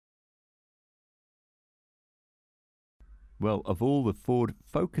Well, of all the Ford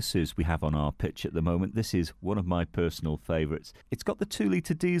Focuses we have on our pitch at the moment, this is one of my personal favourites. It's got the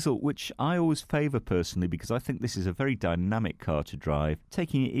 2-litre diesel, which I always favour personally because I think this is a very dynamic car to drive.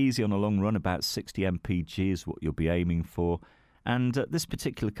 Taking it easy on a long run, about 60 mpg is what you'll be aiming for. And this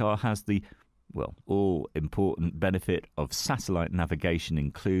particular car has the, well, all-important benefit of satellite navigation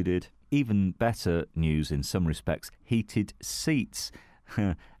included. Even better news in some respects, heated seats.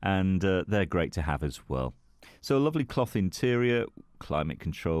 And they're great to have as well. So a lovely cloth interior, climate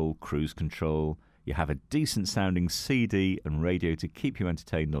control, cruise control. You have a decent sounding CD and radio to keep you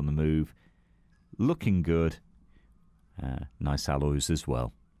entertained on the move. Looking good. Nice alloys as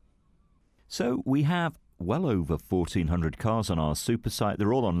well. So we have well over 1,400 cars on our super site.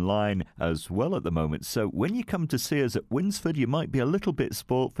 They're all online as well at the moment. So when you come to see us at Winsford, you might be a little bit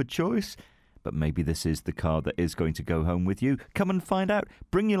spoilt for choice. But maybe this is the car that is going to go home with you. Come and find out.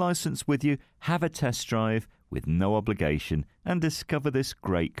 Bring your licence with you. Have a test drive with no obligation and discover this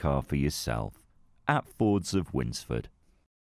great car for yourself at Fords of Winsford.